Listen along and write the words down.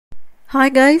Hi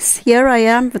guys, here I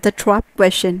am with a trap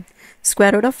question.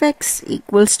 Square root of x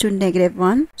equals to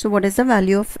 -1. So what is the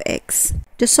value of x?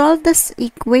 To solve this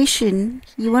equation,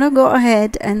 you want to go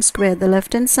ahead and square the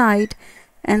left hand side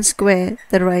and square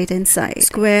the right hand side.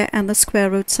 Square and the square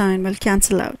root sign will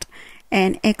cancel out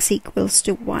and x equals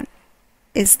to 1.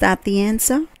 Is that the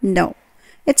answer? No,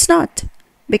 it's not.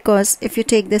 Because if you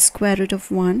take the square root of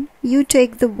 1, you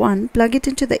take the 1, plug it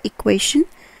into the equation,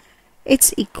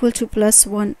 it's equal to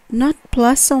 +1, not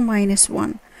plus or minus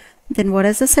 1. Then what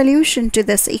is the solution to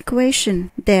this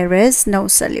equation? There is no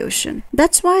solution.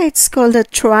 That's why it's called a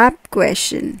trap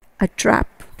question. A trap.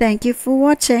 Thank you for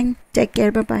watching. Take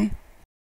care. Bye-bye.